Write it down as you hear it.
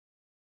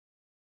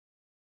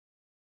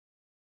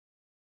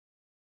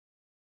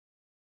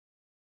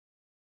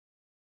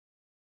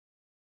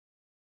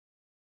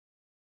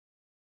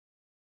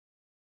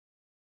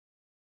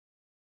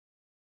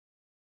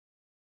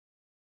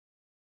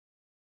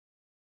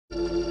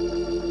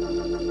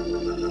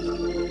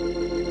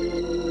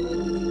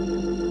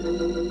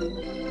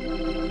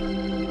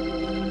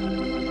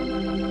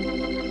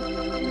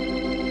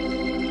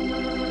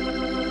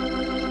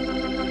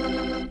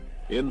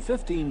In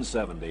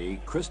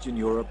 1570, Christian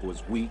Europe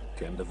was weak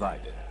and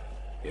divided.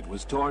 It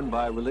was torn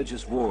by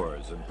religious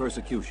wars and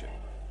persecution.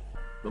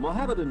 The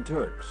Mohammedan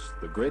Turks,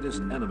 the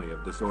greatest enemy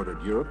of disordered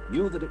Europe,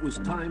 knew that it was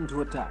time to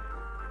attack.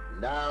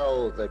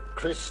 Now the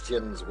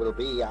Christians will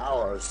be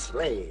our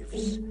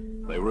slaves.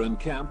 They were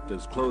encamped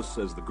as close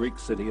as the Greek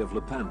city of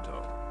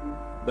Lepanto.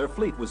 Their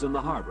fleet was in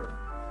the harbor.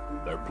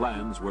 Their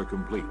plans were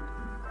complete.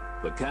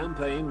 The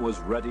campaign was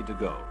ready to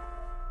go.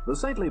 The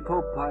saintly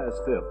Pope Pius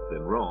V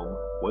in Rome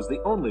was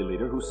the only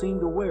leader who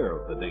seemed aware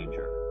of the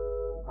danger.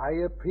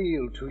 I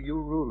appeal to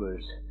you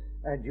rulers,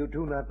 and you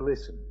do not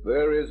listen.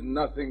 There is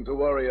nothing to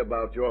worry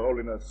about, Your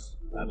Holiness.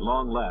 At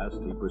long last,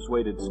 he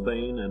persuaded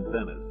Spain and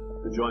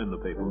Venice to join the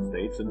Papal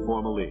States and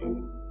form a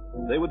league.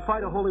 They would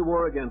fight a holy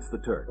war against the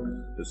Turks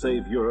to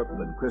save Europe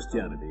and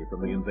Christianity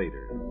from the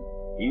invaders.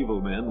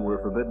 Evil men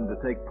were forbidden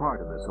to take part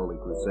in this holy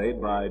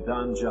crusade by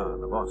Don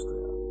John of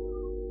Austria.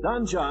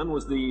 Don John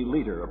was the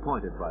leader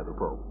appointed by the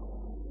Pope.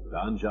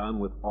 Don John,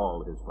 with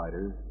all his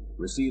fighters,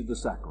 received the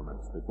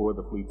sacraments before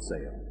the fleet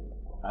sailed.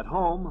 At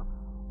home,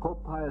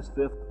 Pope Pius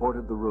V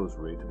ordered the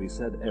Rosary to be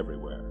said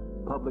everywhere,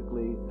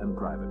 publicly and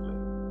privately,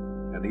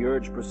 and he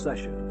urged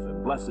processions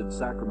and Blessed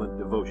Sacrament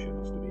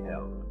devotions to be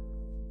held.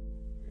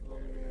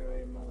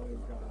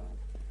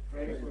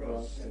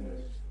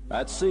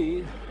 At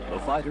sea, the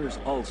fighters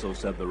also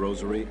said the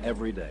Rosary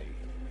every day.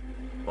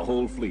 The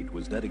whole fleet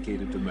was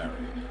dedicated to Mary,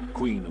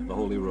 Queen of the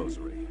Holy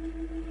Rosary.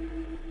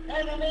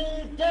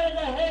 Enemies dead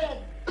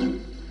ahead!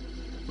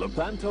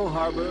 Lepanto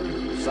Harbor,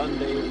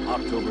 Sunday,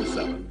 October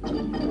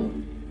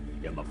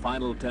 7th. In the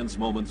final tense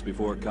moments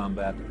before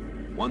combat,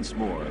 once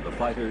more the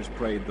fighters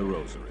prayed the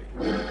Rosary.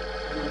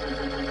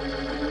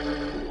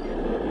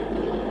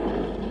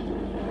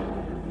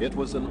 It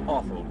was an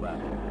awful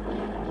battle.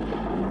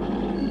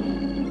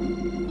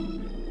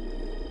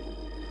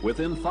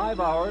 Within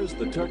 5 hours,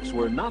 the Turks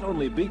were not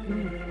only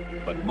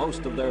beaten, but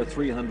most of their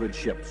 300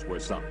 ships were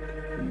sunk.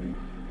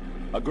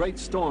 A great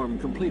storm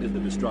completed the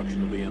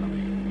destruction of the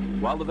enemy,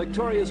 while the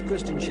victorious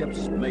Christian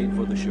ships made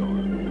for the shore.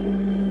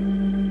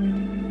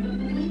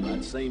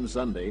 That same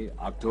Sunday,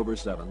 October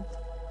 7th,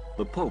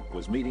 the Pope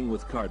was meeting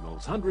with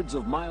cardinals hundreds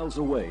of miles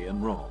away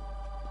in Rome.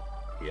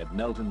 He had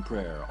knelt in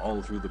prayer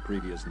all through the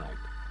previous night.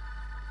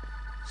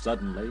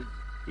 Suddenly,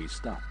 he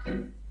stopped.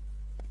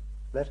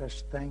 Let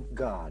us thank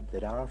God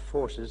that our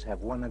forces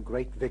have won a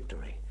great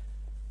victory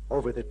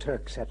over the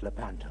Turks at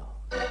Lepanto.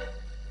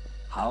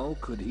 How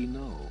could he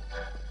know?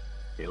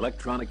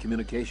 Electronic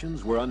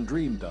communications were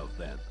undreamed of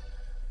then.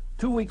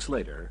 2 weeks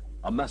later,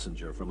 a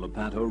messenger from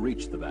Lepanto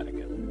reached the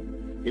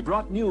Vatican. He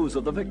brought news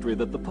of the victory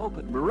that the Pope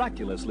had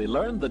miraculously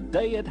learned the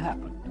day it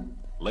happened.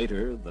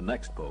 Later, the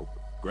next Pope,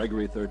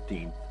 Gregory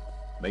XIII,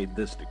 made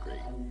this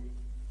decree.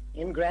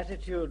 In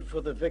gratitude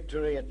for the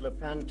victory at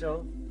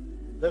Lepanto,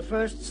 the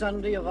first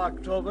Sunday of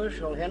October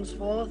shall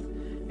henceforth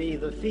be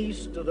the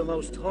feast of the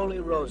Most Holy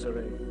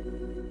Rosary.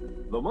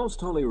 The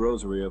Most Holy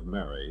Rosary of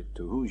Mary,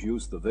 to whose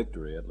use the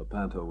victory at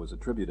Lepanto was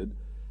attributed,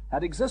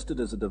 had existed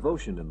as a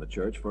devotion in the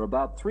Church for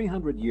about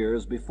 300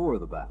 years before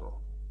the battle.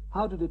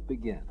 How did it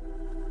begin?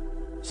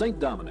 St.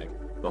 Dominic,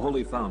 the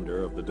holy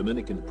founder of the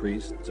Dominican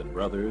priests and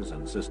brothers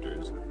and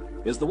sisters,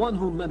 is the one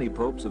whom many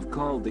popes have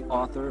called the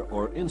author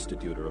or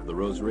institutor of the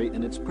Rosary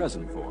in its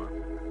present form.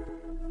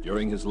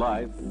 During his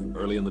life,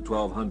 early in the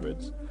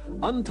 1200s,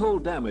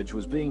 untold damage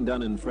was being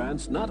done in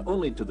France not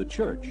only to the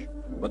Church,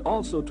 but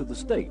also to the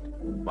state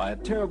by a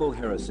terrible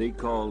heresy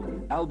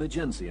called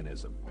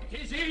Albigensianism.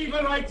 It's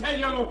evil, I tell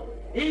you!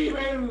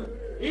 Evil!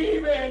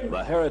 Evil!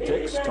 The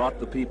heretics taught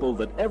the people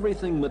that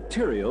everything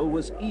material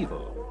was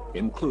evil,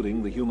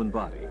 including the human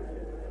body.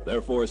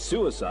 Therefore,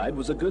 suicide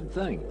was a good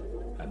thing,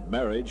 and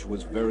marriage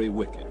was very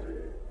wicked.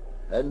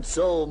 And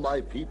so,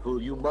 my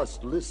people, you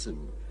must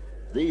listen.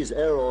 These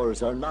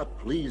errors are not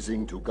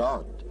pleasing to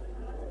God.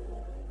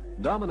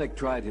 Dominic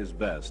tried his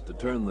best to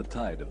turn the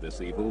tide of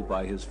this evil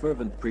by his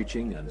fervent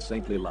preaching and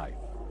saintly life,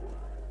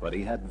 but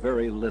he had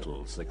very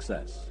little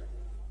success.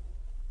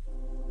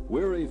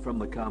 Weary from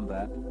the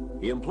combat,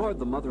 he implored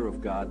the Mother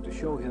of God to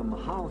show him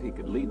how he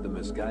could lead the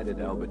misguided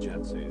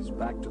Albigenses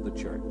back to the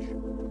Church.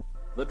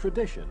 The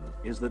tradition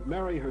is that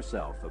Mary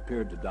herself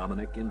appeared to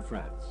Dominic in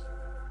France,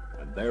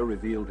 and there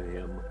revealed to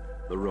him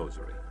the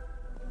Rosary.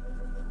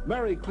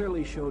 Mary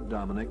clearly showed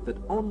Dominic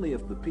that only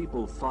if the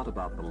people thought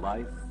about the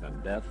life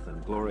and death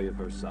and glory of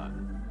her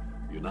Son,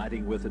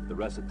 uniting with it the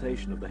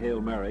recitation of the Hail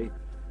Mary,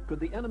 could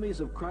the enemies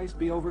of Christ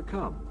be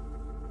overcome.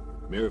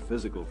 Mere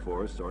physical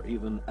force or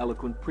even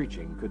eloquent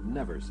preaching could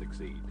never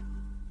succeed.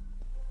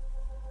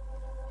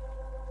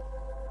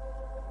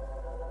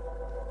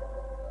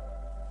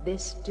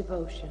 This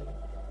devotion,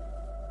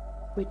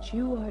 which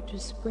you are to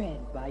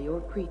spread by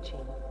your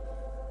preaching,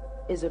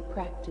 is a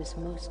practice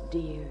most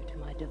dear to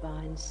my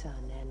divine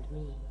Son and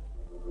me.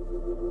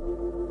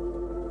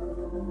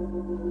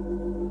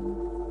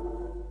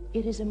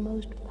 It is a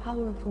most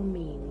powerful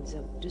means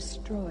of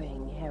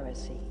destroying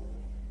heresy,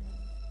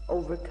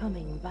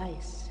 overcoming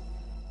vice,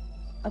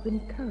 of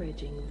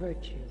encouraging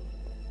virtue,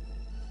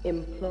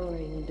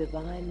 imploring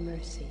divine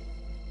mercy,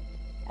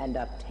 and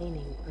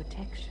obtaining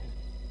protection.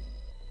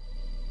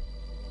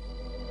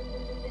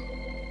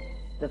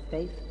 the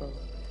faithful,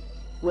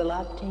 will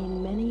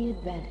obtain many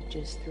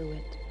advantages through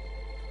it,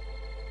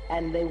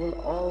 and they will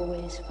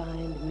always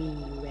find me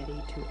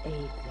ready to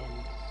aid them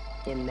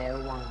in their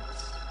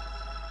wants.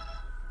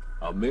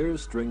 A mere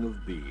string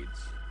of beads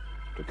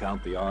to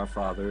count the Our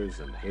Fathers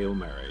and Hail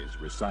Marys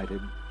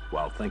recited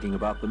while thinking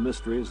about the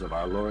mysteries of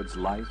our Lord's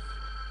life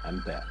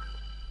and death.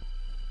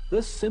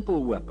 This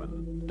simple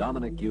weapon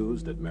Dominic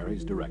used at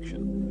Mary's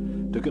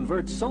direction to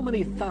convert so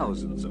many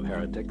thousands of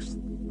heretics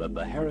that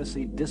the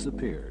heresy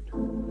disappeared,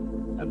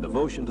 and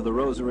devotion to the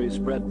Rosary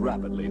spread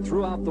rapidly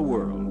throughout the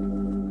world.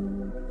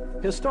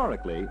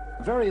 Historically,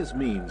 various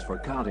means for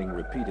counting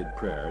repeated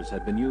prayers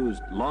had been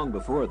used long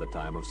before the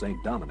time of St.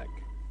 Dominic.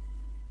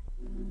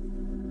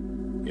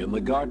 In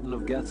the Garden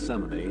of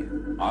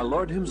Gethsemane, our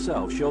Lord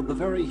himself showed the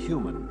very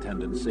human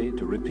tendency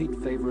to repeat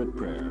favorite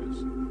prayers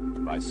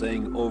by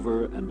saying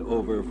over and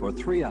over for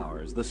 3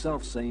 hours the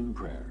self-same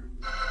prayer.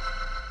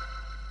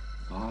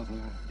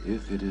 Father,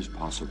 if it is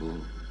possible,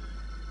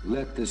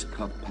 let this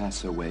cup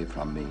pass away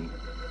from me.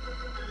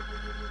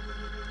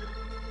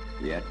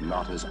 Yet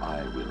not as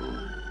I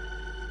will,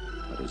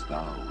 but as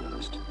thou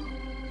willest.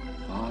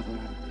 Father,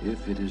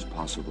 if it is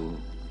possible,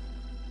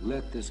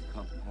 let this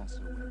cup pass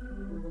away.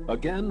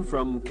 Again,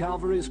 from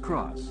Calvary's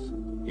cross,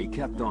 he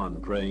kept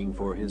on praying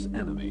for his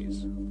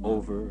enemies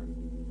over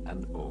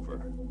and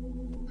over.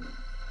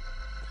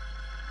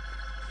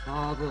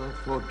 Father,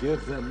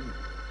 forgive them,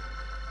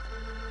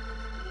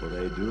 for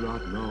they do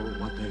not know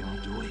what they are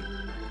doing.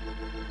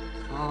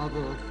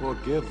 Father,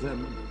 forgive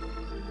them,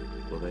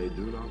 for they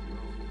do not know.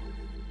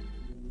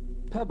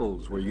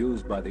 Pebbles were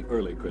used by the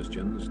early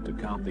Christians to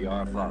count the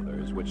Our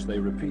Fathers, which they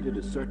repeated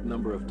a certain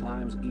number of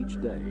times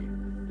each day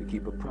to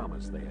keep a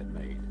promise they had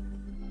made.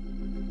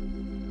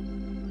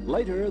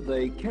 Later,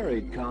 they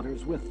carried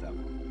counters with them,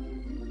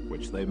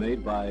 which they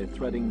made by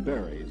threading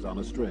berries on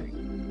a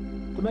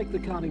string to make the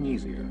counting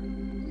easier.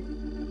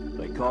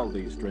 They called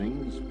these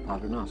strings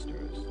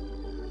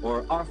paternosters,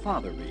 or Our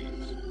Father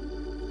beads,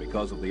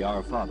 because of the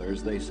Our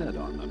Fathers they said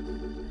on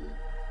them.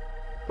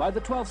 By the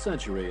 12th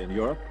century in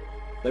Europe,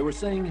 they were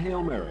saying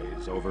Hail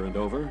Marys over and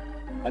over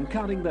and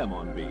counting them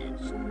on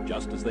beads,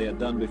 just as they had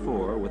done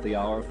before with the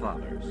Our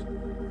Fathers.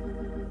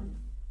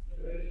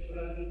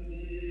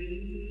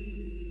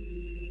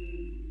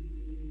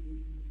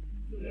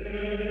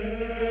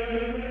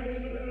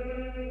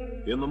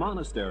 In the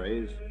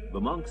monasteries,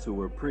 the monks who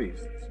were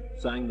priests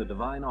sang the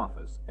divine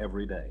office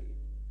every day.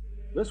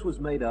 This was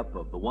made up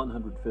of the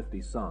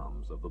 150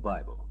 Psalms of the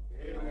Bible.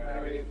 Hail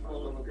Mary,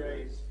 full of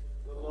grace,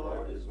 the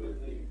Lord is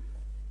with thee.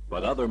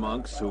 But other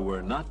monks who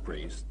were not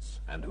priests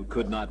and who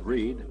could not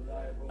read,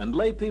 and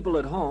lay people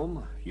at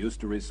home,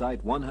 used to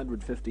recite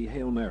 150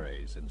 Hail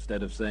Marys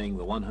instead of saying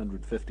the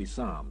 150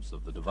 Psalms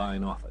of the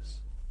divine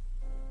office.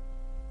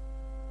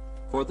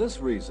 For this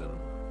reason,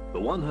 the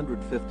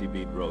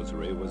 150-bead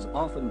rosary was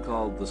often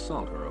called the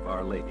Psalter of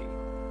Our Lady,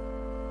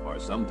 or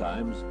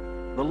sometimes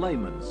the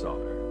layman's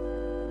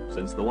Psalter,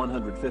 since the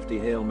 150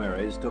 Hail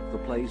Marys took the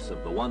place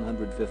of the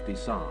 150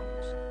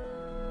 Psalms.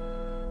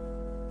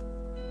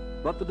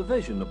 But the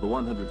division of the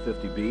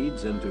 150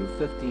 beads into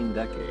 15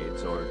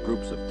 decades, or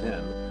groups of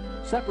 10,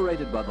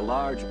 separated by the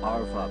large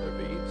Our Father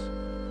beads,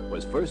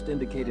 was first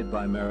indicated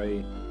by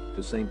Mary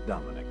to St.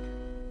 Dominic.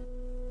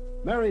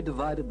 Mary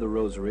divided the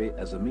rosary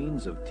as a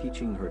means of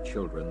teaching her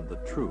children the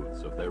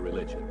truths of their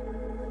religion,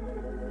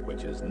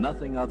 which is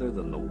nothing other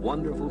than the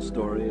wonderful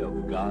story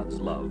of God's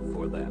love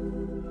for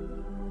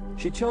them.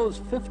 She chose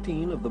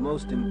 15 of the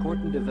most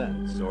important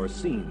events or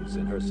scenes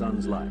in her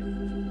son's life,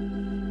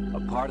 a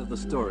part of the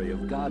story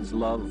of God's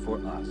love for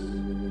us.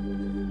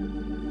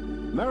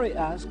 Mary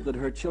asked that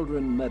her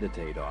children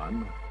meditate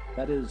on,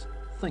 that is,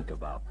 think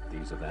about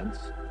these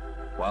events,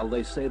 while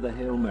they say the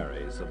Hail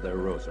Marys of their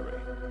rosary.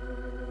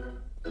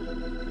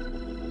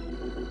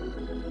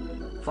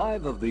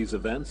 5 of these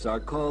events are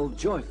called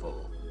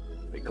joyful,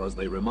 because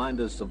they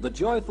remind us of the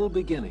joyful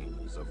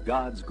beginnings of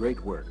God's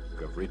great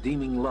work of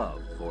redeeming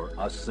love for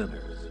us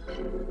sinners.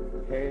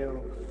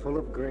 Hail, full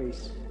of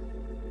grace,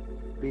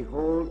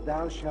 behold,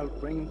 thou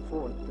shalt bring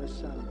forth the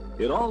Son.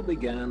 It all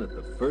began at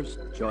the first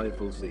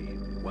joyful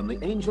scene, when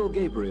the angel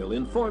Gabriel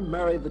informed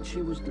Mary that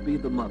she was to be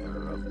the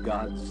mother of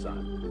God's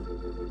Son.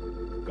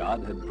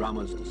 God had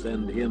promised to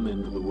send him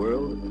into the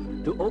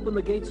world to open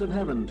the gates of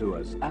heaven to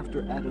us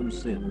after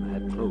Adam's sin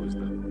had closed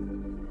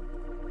them.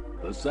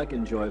 The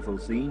second joyful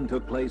scene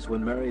took place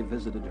when Mary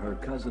visited her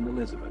cousin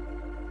Elizabeth,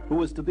 who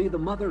was to be the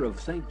mother of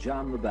St.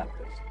 John the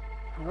Baptist.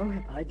 How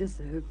have I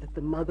deserved that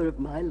the mother of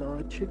my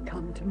Lord should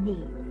come to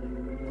me?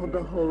 For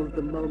behold,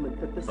 the moment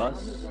that the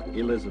Thus,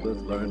 Elizabeth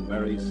learned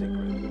Mary's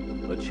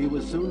secret, that she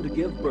was soon to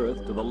give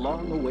birth to the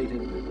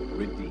long-awaited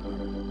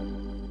Redeemer.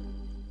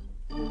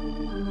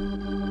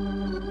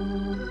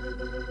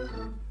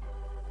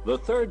 The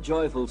third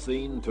joyful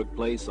scene took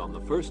place on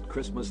the first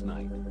Christmas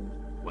night,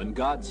 when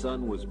God's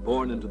Son was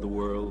born into the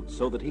world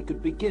so that he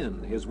could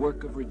begin his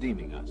work of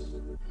redeeming us.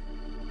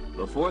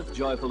 The fourth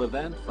joyful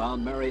event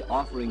found Mary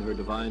offering her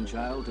divine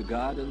child to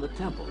God in the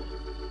temple.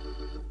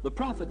 The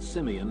prophet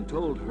Simeon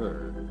told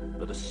her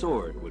that a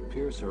sword would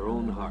pierce her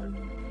own heart,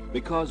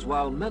 because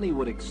while many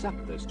would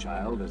accept this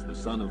child as the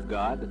Son of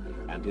God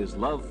and his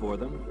love for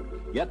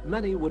them, yet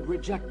many would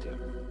reject him.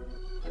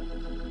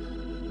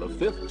 The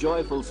fifth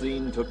joyful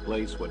scene took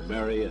place when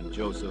Mary and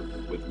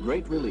Joseph, with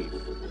great relief,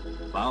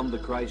 found the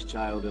Christ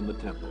child in the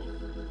temple,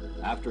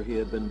 after he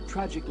had been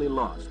tragically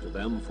lost to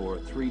them for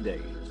 3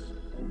 days.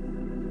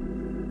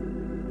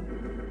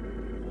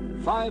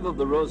 5 of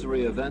the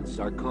Rosary events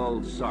are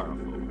called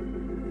sorrowful,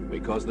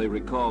 because they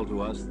recall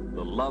to us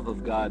the love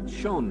of God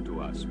shown to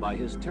us by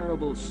his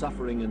terrible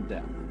suffering and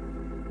death,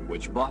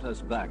 which bought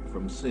us back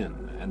from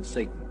sin and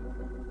Satan.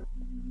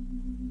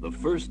 The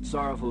first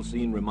sorrowful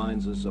scene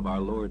reminds us of our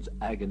Lord's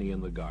agony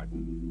in the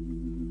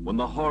garden, when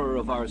the horror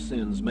of our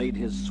sins made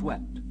his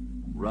sweat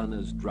run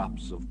as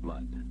drops of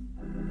blood.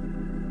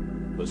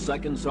 The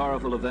second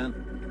sorrowful event,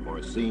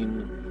 or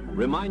scene,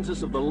 reminds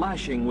us of the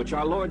lashing which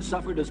our Lord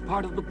suffered as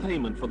part of the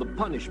payment for the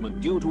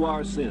punishment due to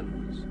our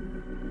sins.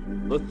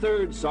 The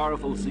third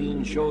sorrowful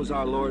scene shows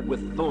our Lord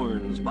with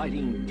thorns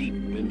biting deep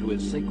into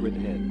his sacred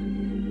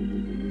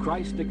head.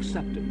 Christ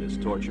accepted this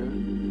torture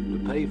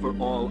to pay for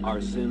all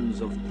our sins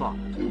of thought.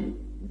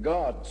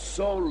 God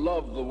so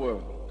loved the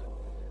world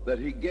that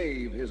he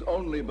gave his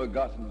only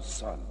begotten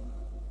Son.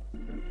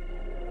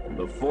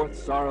 The fourth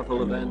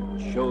sorrowful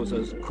event shows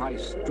us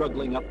Christ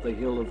struggling up the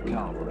hill of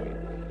Calvary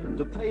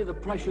to pay the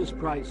precious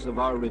price of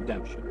our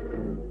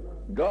redemption.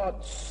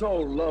 God so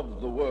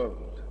loved the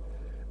world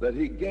that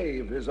he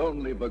gave his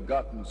only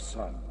begotten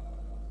Son.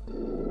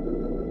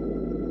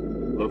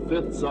 The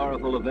fifth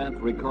sorrowful event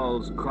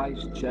recalls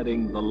Christ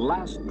shedding the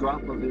last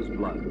drop of his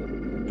blood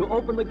to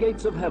open the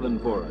gates of heaven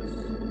for us.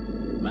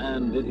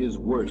 Man did his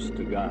worst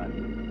to God,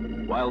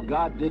 while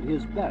God did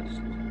his best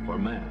for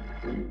man.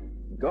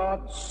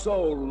 God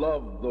so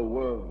loved the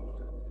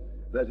world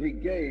that he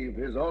gave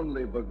his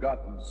only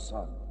begotten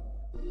Son.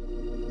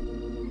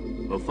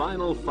 The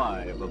final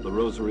 5 of the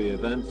Rosary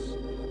events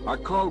are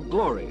called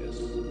glorious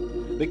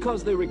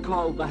because they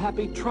recall the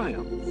happy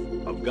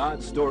triumph of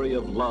God's story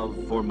of love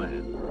for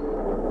man.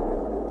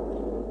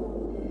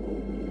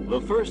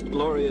 The first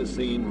glorious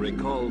scene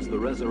recalls the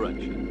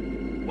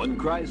resurrection, when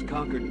Christ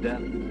conquered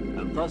death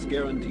and thus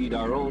guaranteed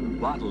our own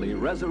bodily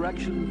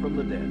resurrection from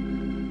the dead.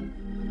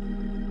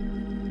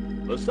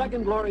 The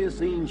second glorious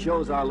scene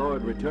shows our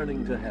Lord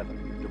returning to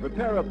heaven to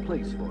prepare a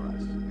place for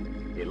us.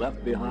 He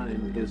left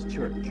behind his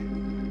church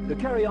to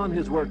carry on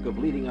his work of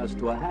leading us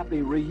to a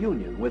happy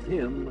reunion with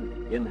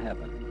him in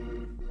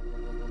heaven.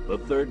 The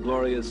third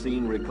glorious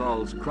scene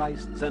recalls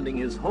Christ sending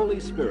his Holy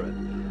Spirit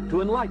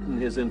to enlighten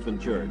his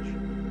infant church,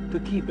 to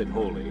keep it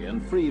holy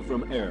and free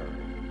from error,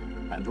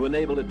 and to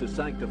enable it to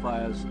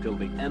sanctify us till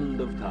the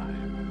end of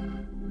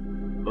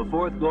time. The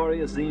fourth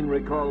glorious scene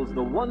recalls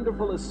the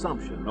wonderful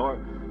Assumption, or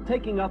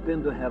taking up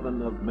into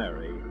heaven of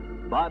Mary,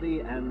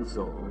 body and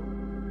soul.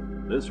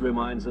 This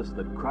reminds us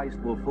that Christ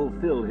will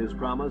fulfill his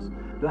promise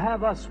to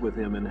have us with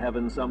him in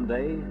heaven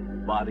someday,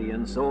 body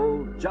and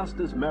soul, just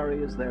as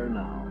Mary is there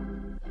now.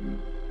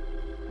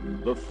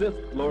 The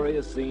fifth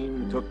glorious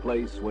scene took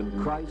place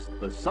when Christ,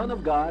 the Son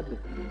of God,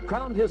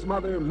 crowned his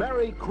mother,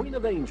 Mary, Queen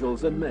of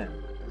Angels and Men.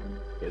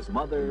 His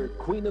mother,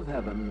 Queen of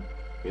Heaven,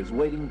 is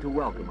waiting to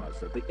welcome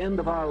us at the end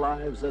of our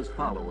lives as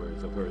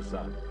followers of her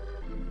Son.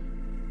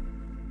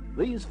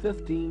 These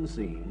 15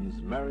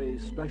 scenes Mary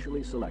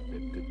specially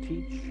selected to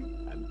teach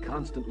and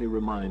constantly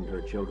remind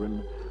her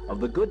children of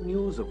the good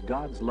news of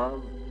God's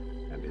love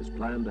and his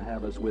plan to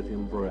have us with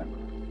him forever.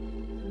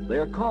 They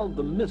are called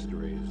the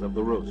mysteries of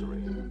the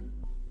Rosary.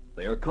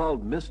 They are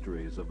called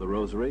mysteries of the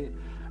Rosary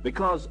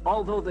because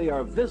although they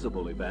are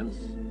visible events,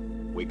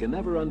 we can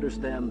never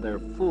understand their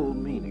full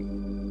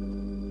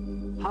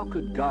meaning. How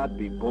could God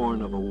be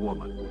born of a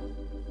woman?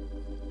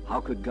 How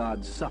could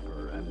God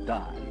suffer and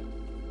die?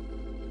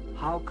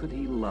 How could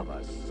he love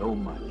us so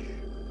much?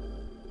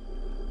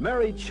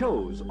 Mary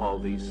chose all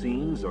these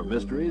scenes or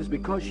mysteries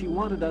because she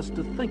wanted us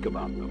to think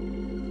about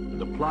them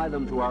and apply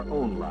them to our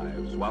own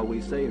lives while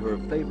we say her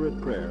favorite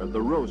prayer,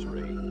 the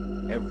Rosary,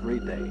 every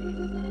day.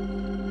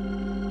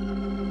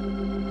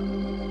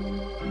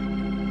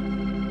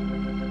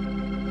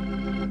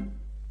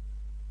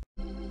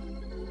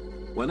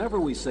 Whenever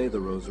we say the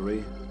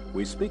Rosary,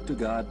 we speak to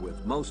God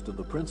with most of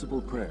the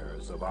principal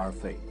prayers of our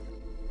faith.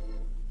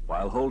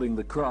 While holding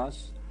the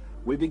cross,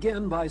 we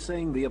begin by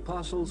saying the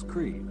Apostles'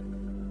 Creed,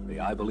 the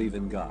I believe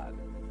in God.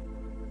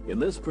 In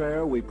this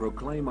prayer, we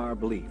proclaim our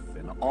belief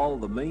in all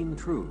the main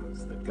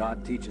truths that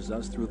God teaches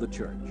us through the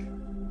Church.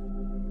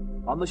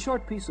 On the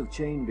short piece of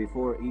chain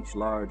before each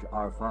large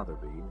Our Father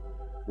bead,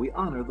 we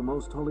honor the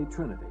Most Holy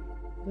Trinity.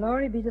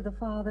 Glory be to the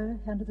Father,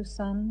 and to the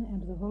Son,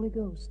 and to the Holy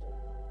Ghost.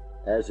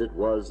 As it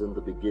was in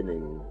the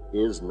beginning,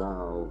 is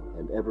now,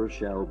 and ever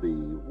shall be,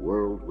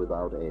 world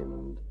without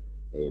end.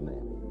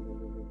 Amen.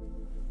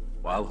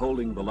 While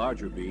holding the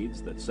larger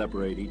beads that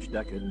separate each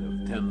decade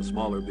of 10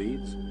 smaller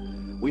beads,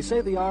 we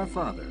say the Our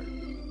Father,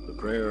 the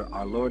prayer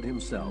our Lord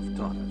himself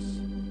taught us.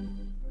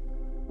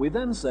 We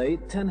then say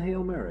 10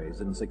 Hail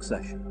Marys in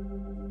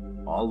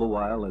succession, all the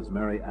while, as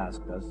Mary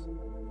asked us,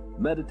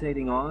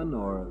 meditating on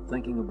or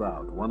thinking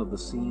about one of the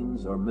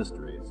scenes or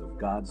mysteries of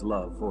God's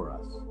love for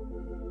us.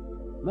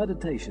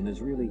 meditation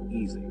is really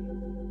easy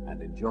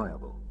and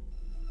enjoyable.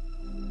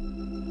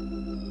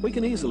 We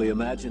can easily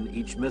imagine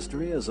each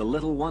mystery as a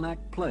little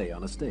one-act play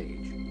on a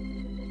stage.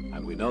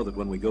 And we know that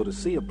when we go to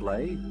see a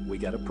play, we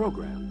get a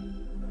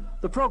program.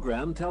 The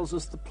program tells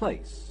us the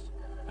place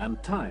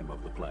and time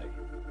of the play.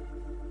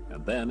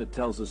 And then it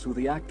tells us who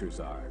the actors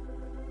are.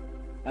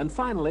 And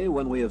finally,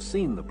 when we have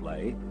seen the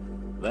play,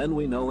 then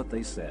we know what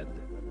they said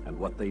and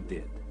what they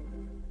did.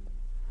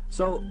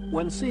 So,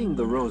 when seeing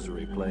the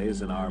Rosary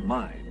plays in our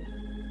mind,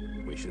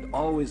 we should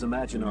always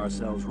imagine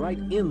ourselves right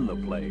in the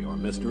play or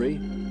mystery,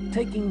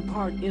 taking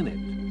part in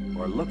it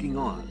or looking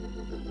on,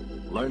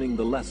 learning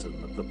the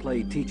lesson that the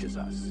play teaches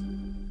us.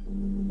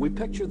 We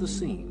picture the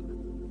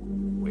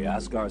scene. We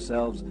ask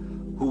ourselves,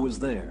 who was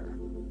there?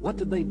 What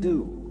did they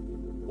do?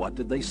 What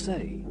did they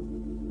say?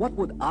 What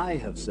would I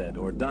have said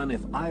or done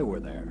if I were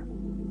there?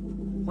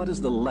 What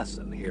is the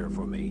lesson here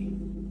for me?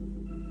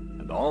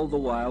 And all the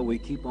while we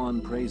keep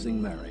on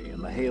praising Mary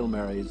in the Hail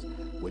Marys,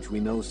 which we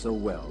know so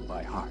well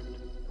by heart.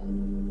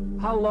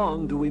 How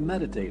long do we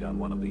meditate on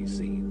one of these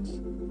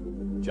scenes?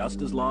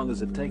 Just as long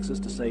as it takes us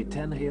to say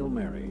 10 Hail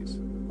Marys,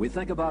 we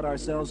think about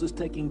ourselves as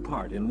taking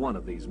part in one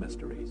of these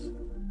mysteries.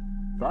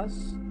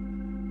 Thus,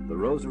 the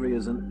Rosary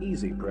is an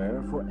easy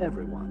prayer for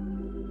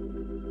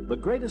everyone. The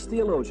greatest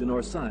theologian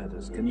or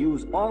scientist can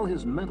use all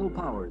his mental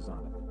powers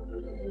on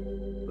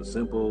it. The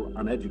simple,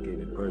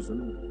 uneducated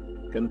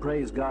person can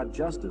praise God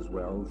just as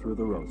well through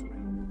the Rosary.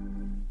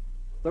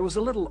 There was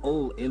a little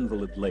old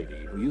invalid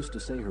lady who used to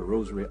say her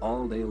Rosary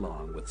all day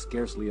long with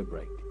scarcely a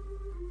break,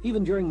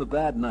 even during the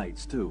bad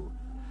nights, too.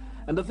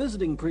 And a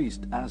visiting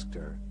priest asked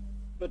her,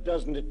 "But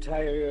doesn't it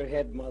tire your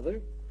head,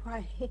 Mother?"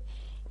 "Why,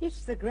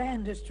 it's the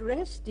grandest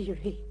rest,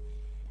 dearie.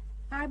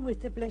 I'm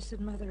with the Blessed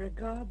Mother of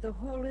God the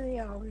whole of the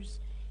hours,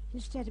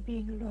 instead of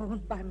being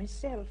alone by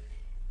myself.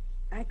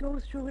 I go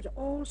through it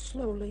all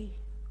slowly,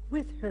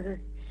 with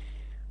her,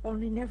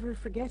 only never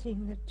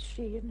forgetting that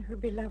she and her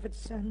beloved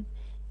son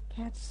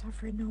can't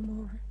suffer no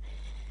more.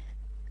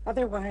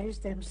 Otherwise,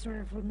 them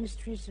sorrowful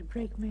mysteries would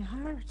break my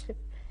heart."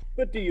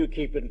 "But do you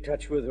keep in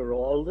touch with her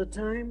all the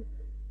time?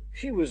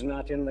 She was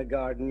not in the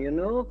garden, you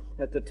know,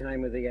 at the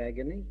time of the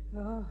agony."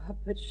 "Oh,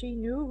 but she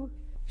knew.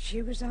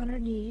 She was on her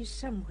knees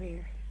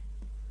somewhere,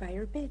 by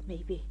her bed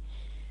maybe,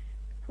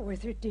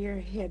 with her dear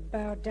head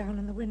bowed down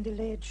on the window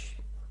ledge.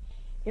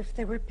 If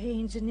there were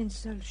pains and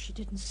insults she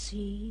didn't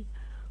see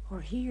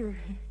or hear,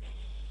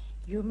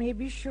 you may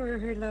be sure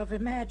her love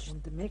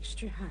imagined them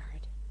extra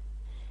hard.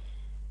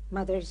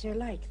 Mothers are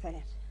like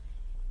that.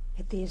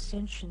 At the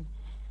Ascension,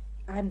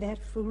 I'm that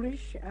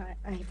foolish,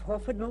 I've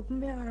often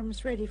opened my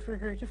arms ready for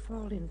her to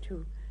fall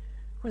into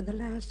when the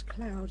last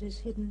cloud has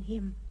hidden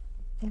him.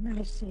 Then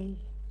I say,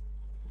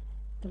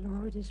 'The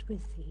Lord is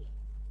with thee,'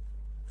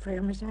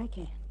 firm as I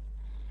can,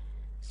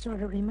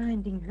 sort of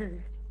reminding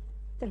her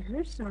that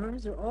her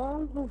sorrows are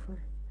all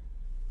over.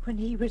 When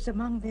he was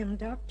among them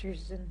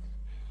doctors and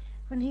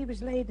when he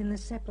was laid in the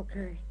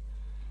sepulchre,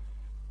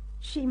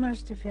 she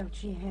must have felt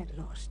she had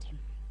lost him.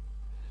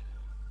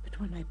 But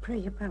when I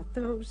pray about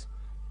those,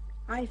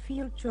 I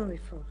feel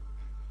joyful,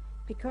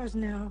 because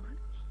now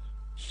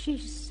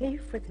she's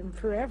safe with him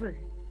forever.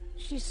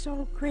 She's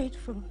so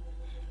grateful.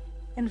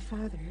 And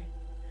Father,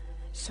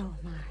 so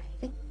am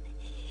I.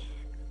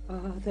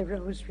 Oh, the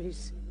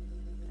Rosary's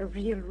a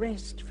real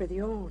rest for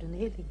the old and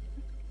ailing."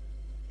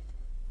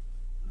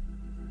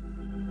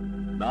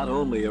 Not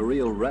only a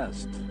real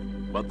rest,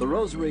 but the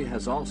Rosary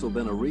has also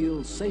been a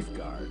real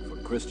safeguard for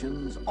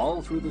Christians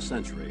all through the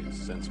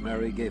centuries since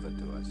Mary gave it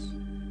to us.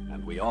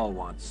 And we all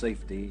want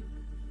safety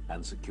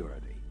and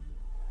security.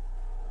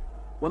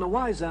 When a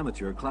wise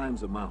amateur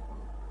climbs a mountain,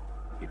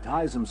 he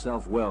ties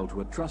himself well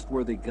to a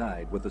trustworthy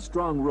guide with a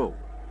strong rope,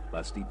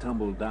 lest he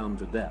tumble down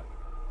to death.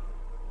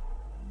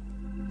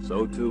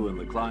 So too in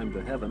the climb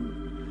to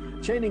heaven,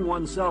 chaining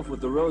oneself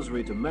with the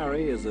Rosary to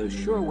Mary is a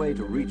sure way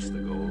to reach the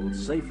goal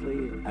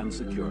safely and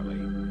securely,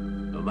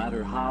 no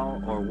matter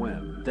how or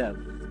when death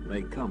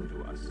may come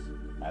to us,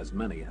 as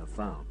many have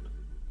found.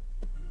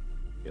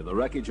 In the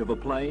wreckage of a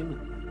plane,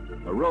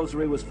 a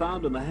Rosary was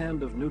found in the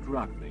hand of Newt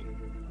Rockney,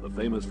 the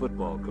famous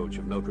football coach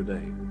of Notre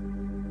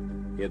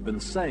Dame. He had been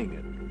saying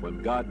it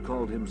when God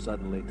called him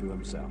suddenly to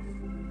himself.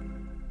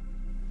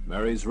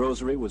 Mary's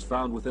Rosary was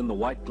found within the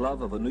white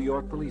glove of a New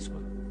York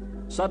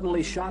policeman,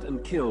 suddenly shot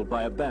and killed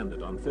by a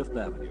bandit on Fifth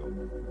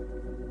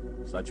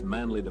Avenue. Such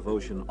manly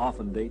devotion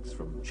often dates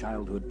from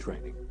childhood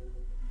training.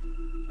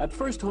 At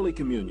First Holy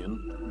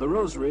Communion, the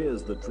Rosary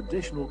is the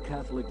traditional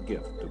Catholic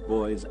gift to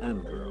boys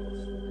and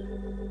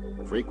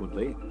girls.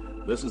 Frequently,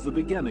 this is the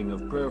beginning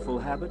of prayerful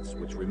habits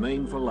which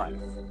remain for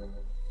life.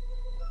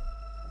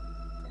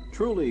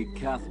 Truly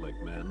Catholic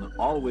men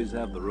always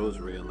have the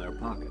Rosary in their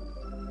pocket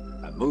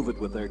and move it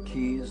with their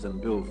keys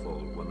and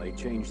billfold when they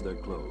change their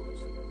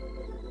clothes.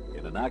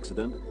 In an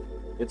accident,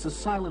 it's a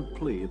silent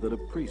plea that a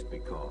priest be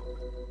called.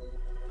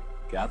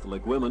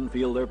 Catholic women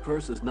feel their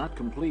purse is not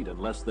complete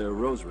unless their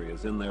Rosary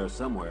is in there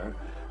somewhere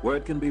where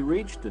it can be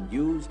reached and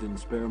used in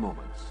spare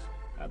moments.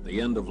 At the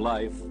end of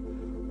life,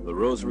 the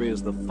Rosary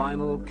is the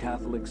final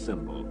Catholic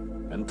symbol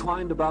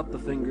entwined about the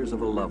fingers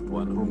of a loved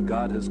one whom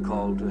God has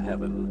called to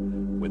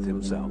heaven with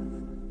himself.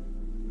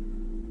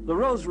 The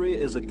Rosary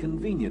is a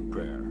convenient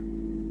prayer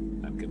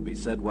and can be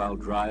said while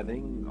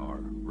driving or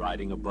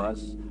riding a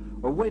bus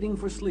or waiting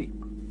for sleep,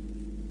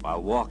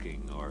 while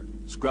walking or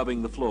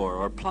scrubbing the floor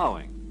or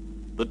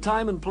plowing. The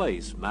time and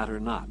place matter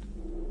not.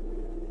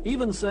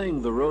 Even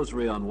saying the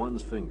Rosary on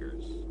one's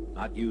fingers,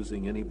 not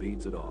using any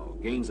beads at all,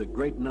 gains a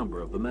great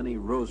number of the many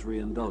Rosary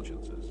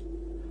indulgences.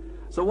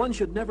 So one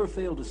should never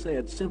fail to say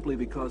it simply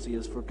because he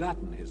has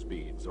forgotten his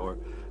beads or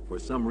for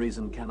some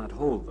reason cannot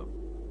hold them.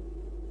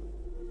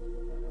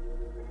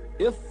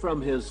 If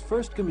from his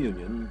first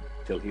communion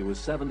till he was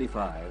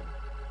 75,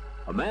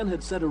 a man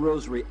had said a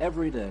Rosary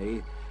every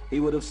day, he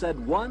would have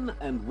said 1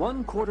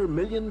 1/4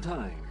 million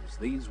times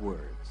these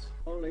words.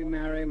 Holy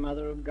Mary,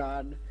 Mother of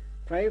God,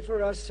 pray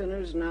for us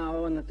sinners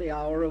now and at the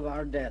hour of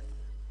our death.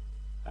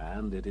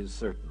 And it is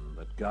certain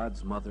that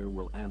God's Mother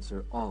will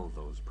answer all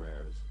those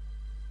prayers,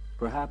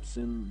 perhaps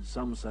in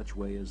some such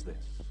way as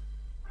this.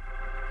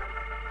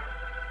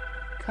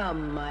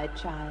 Come, my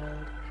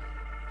child,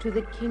 to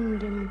the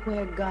kingdom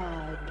where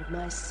God,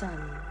 my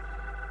Son,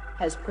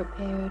 has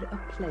prepared a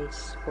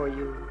place for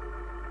you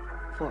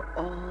for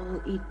all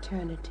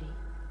eternity.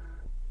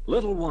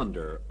 Little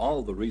wonder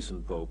all the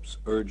recent popes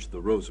urged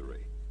the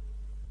Rosary.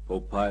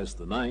 Pope Pius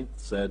IX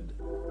said,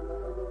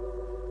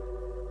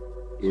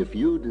 "If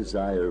you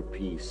desire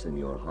peace in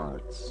your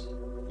hearts,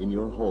 in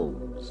your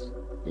homes,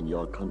 in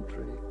your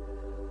country,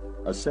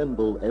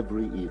 assemble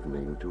every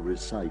evening to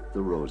recite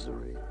the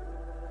Rosary.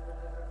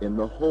 In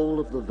the whole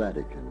of the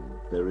Vatican,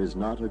 there is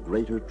not a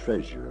greater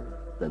treasure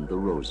than the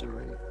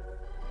Rosary.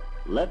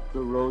 Let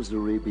the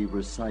Rosary be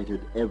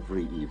recited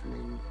every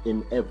evening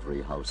in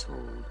every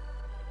household.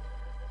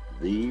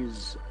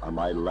 These are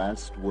my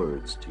last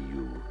words to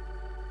you,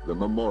 the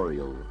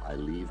memorial I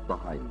leave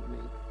behind me."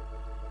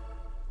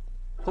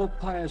 Pope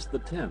Pius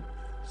X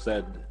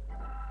said,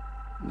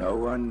 "No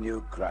one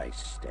knew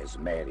Christ as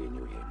Mary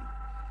knew him,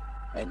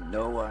 and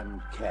no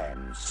one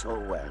can so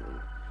well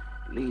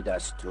lead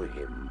us to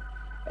him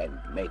and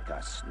make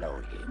us know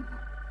him."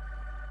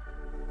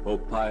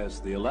 Pope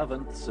Pius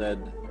XI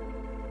said,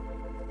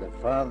 "The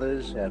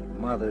fathers and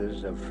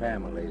mothers of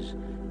families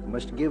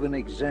must give an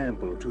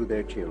example to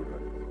their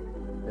children,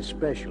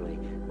 especially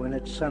when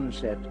at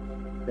sunset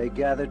they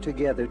gather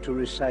together to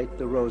recite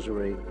the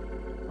Rosary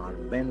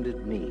on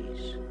bended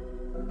knees.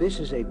 This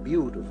is a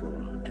beautiful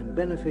and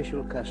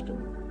beneficial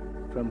custom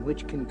from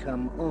which can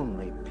come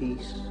only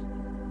peace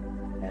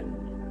and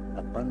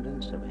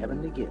abundance of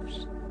heavenly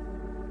gifts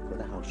for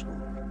the household."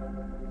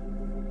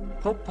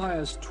 Pope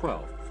Pius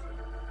XII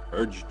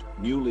urged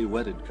newly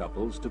wedded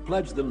couples to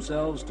pledge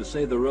themselves to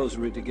say the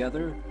Rosary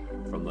together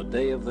from the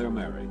day of their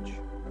marriage.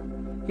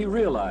 He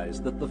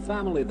realized that the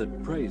family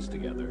that prays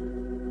together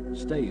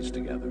stays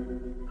together.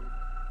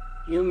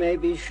 You may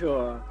be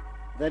sure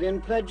that in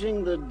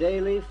pledging the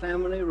daily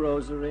family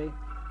Rosary,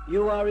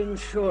 you are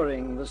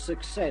ensuring the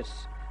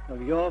success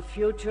of your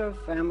future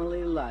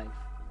family life.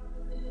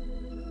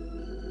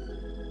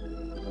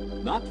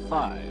 Not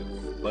 5,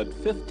 but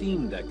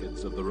 15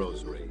 decades of the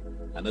Rosary,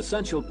 an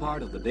essential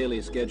part of the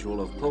daily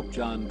schedule of Pope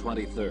John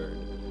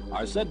XXIII,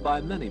 are said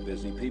by many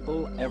busy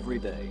people every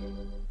day.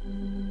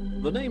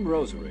 The name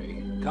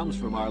Rosary comes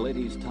from Our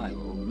Lady's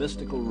title,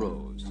 Mystical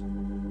Rose,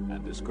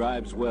 and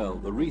describes well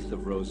the wreath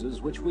of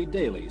roses which we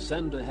daily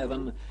send to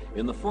heaven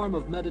in the form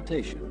of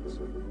meditations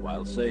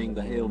while saying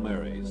the Hail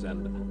Marys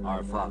and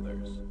Our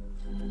Fathers.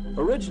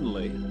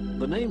 Originally,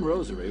 the name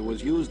Rosary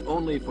was used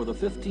only for the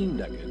 15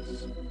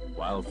 decades,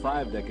 while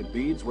 5-decade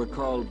beads were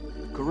called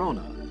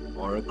corona,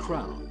 or a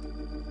crown.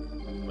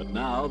 But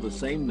now the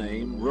same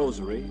name,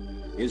 Rosary,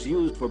 is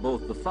used for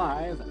both the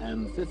 5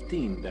 and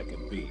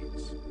 15-decade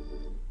beads.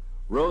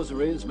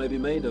 Rosaries may be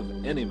made of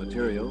any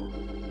material,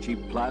 cheap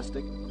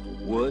plastic,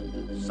 wood,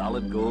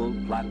 solid gold,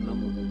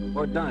 platinum,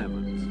 or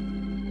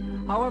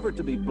diamonds. However,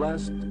 to be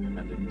blessed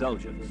and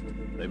indulgenced,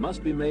 they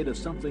must be made of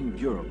something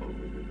durable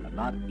and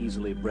not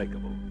easily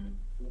breakable.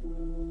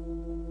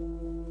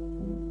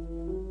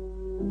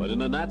 But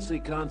in a Nazi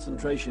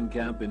concentration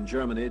camp in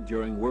Germany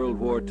during World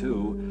War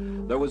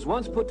II, there was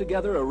once put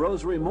together a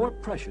rosary more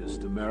precious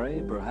to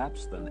Mary,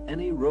 perhaps, than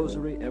any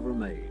rosary ever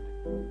made.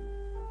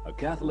 A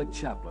Catholic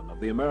chaplain of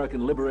the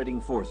American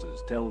Liberating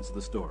Forces tells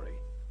the story.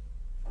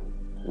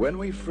 When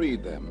we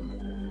freed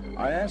them,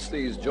 I asked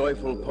these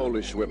joyful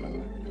Polish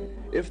women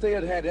if they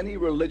had had any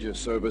religious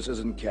services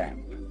in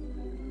camp.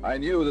 I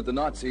knew that the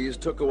Nazis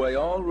took away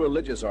all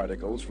religious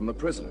articles from the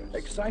prisoners.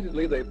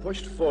 Excitedly, they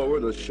pushed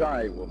forward a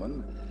shy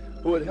woman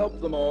who had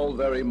helped them all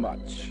very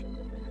much.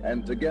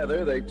 And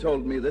together they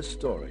told me this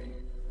story.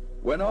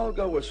 When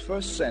Olga was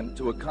first sent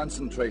to a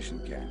concentration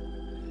camp,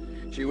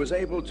 she was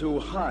able to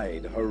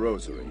hide her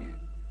rosary.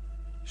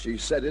 She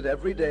said it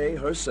every day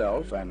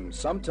herself and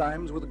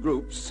sometimes with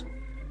groups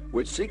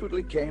which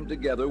secretly came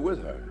together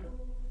with her.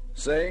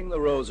 Saying the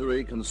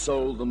rosary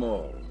consoled them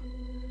all.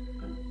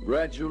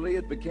 Gradually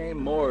it became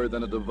more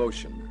than a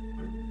devotion.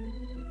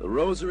 The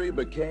rosary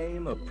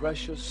became a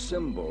precious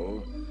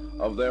symbol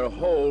of their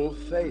whole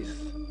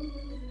faith.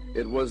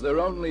 It was their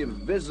only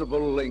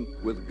visible link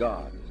with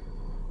God.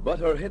 But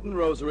her hidden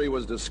rosary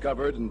was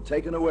discovered and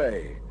taken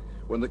away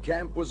when the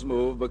camp was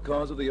moved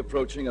because of the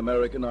approaching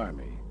American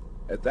army.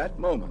 At that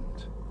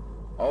moment,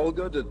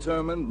 Olga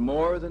determined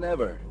more than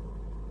ever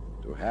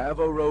to have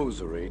a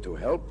rosary to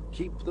help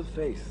keep the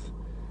faith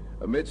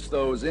amidst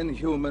those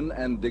inhuman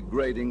and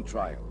degrading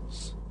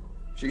trials.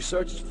 She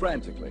searched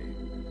frantically,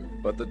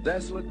 but the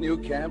desolate new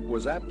camp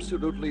was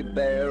absolutely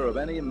bare of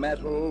any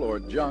metal or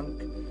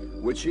junk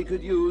which she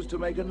could use to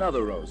make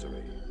another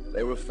rosary.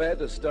 They were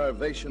fed a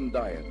starvation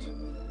diet,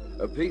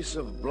 a piece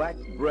of black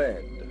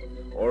bread,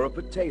 or a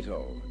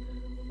potato,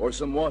 or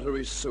some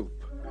watery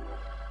soup.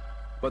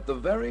 But the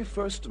very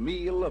first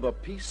meal of a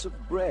piece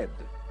of bread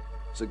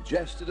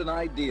suggested an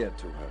idea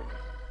to her.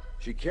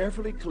 She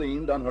carefully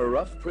cleaned on her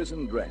rough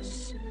prison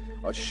dress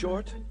a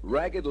short,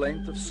 ragged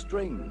length of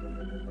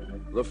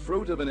string, the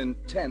fruit of an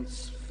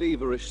intense,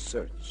 feverish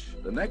search.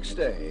 The next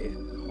day,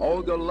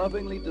 Olga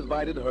lovingly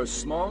divided her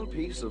small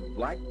piece of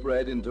black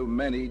bread into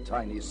many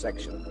tiny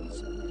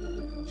sections.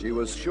 She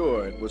was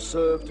sure it was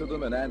served to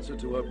them in answer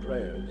to her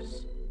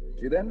prayers.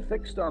 She then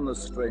fixed on the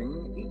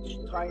string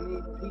each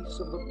tiny piece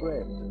of the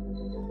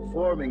bread,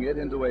 forming it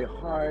into a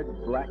hard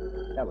black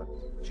pellet.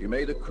 She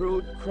made a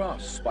crude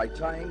cross by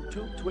tying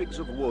 2 twigs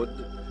of wood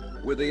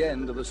with the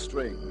end of the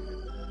string.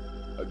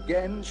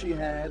 Again, she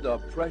had a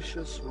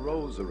precious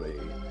rosary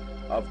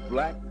of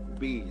black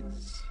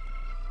beads.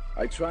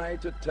 I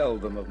tried to tell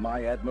them of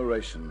my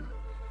admiration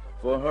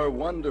for her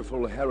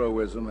wonderful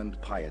heroism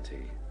and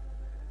piety,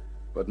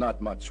 but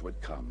not much would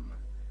come.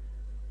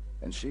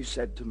 And she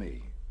said to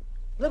me,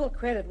 "Little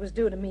credit was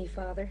due to me,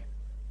 Father.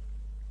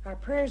 Our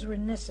prayers were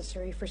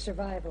necessary for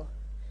survival.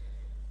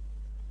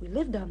 We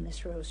lived on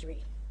this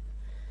rosary.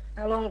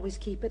 I'll always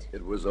keep it."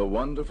 "It was a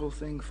wonderful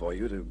thing for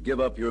you to give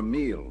up your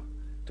meal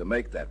to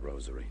make that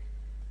rosary."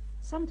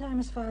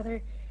 Sometimes,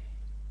 Father,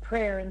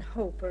 prayer and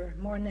hope are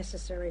more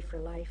necessary for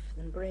life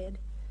than bread.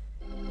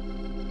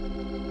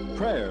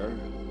 Prayer,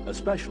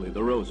 especially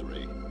the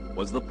rosary,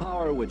 was the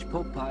power which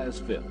Pope Pius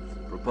V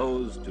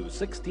proposed to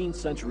 16th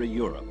century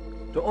Europe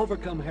to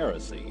overcome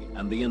heresy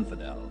and the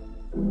infidel.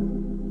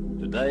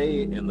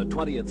 Today, in the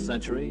 20th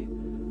century,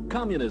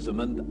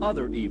 communism and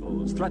other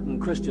evils threaten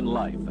Christian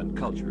life and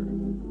culture.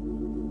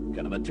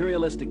 Can a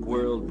materialistic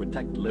world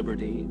protect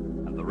liberty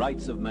and the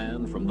rights of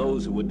man from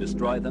those who would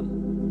destroy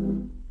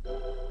them?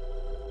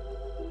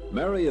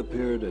 Mary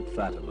appeared at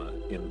Fatima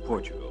in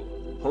Portugal,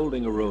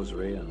 holding a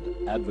rosary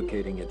and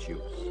advocating its use.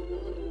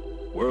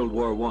 World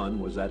War I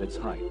was at its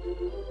height.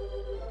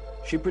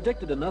 She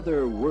predicted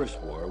another worse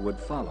war would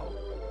follow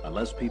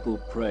unless people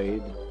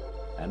prayed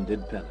and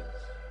did penance.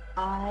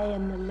 I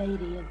am the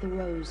Lady of the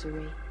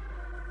Rosary,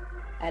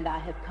 and I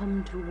have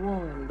come to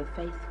warn the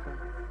faithful,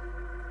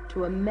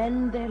 to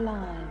amend their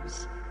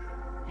lives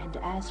and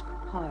ask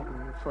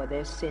pardon for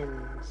their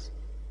sins.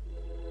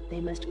 They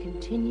must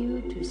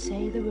continue to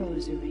say the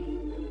rosary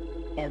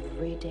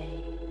every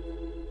day.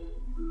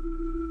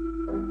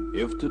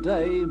 If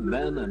today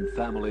men and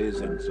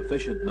families in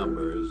sufficient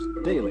numbers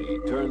daily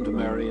turn to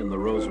Mary in the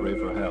rosary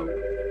for help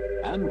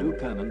and do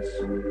penance,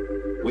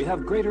 we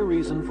have greater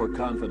reason for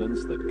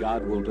confidence that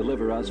God will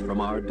deliver us from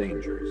our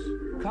dangers,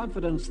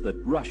 confidence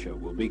that Russia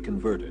will be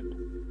converted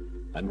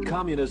and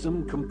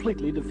communism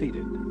completely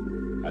defeated,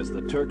 as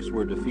the Turks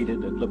were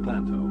defeated at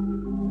Lepanto.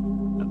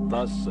 And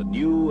thus a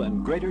new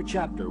and greater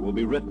chapter will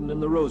be written in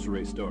the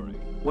Rosary story,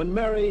 when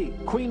Mary,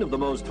 Queen of the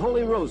Most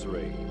Holy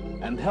Rosary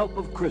and help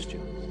of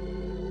Christians,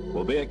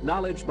 will be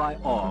acknowledged by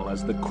all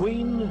as the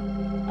Queen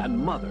and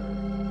Mother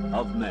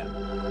of men.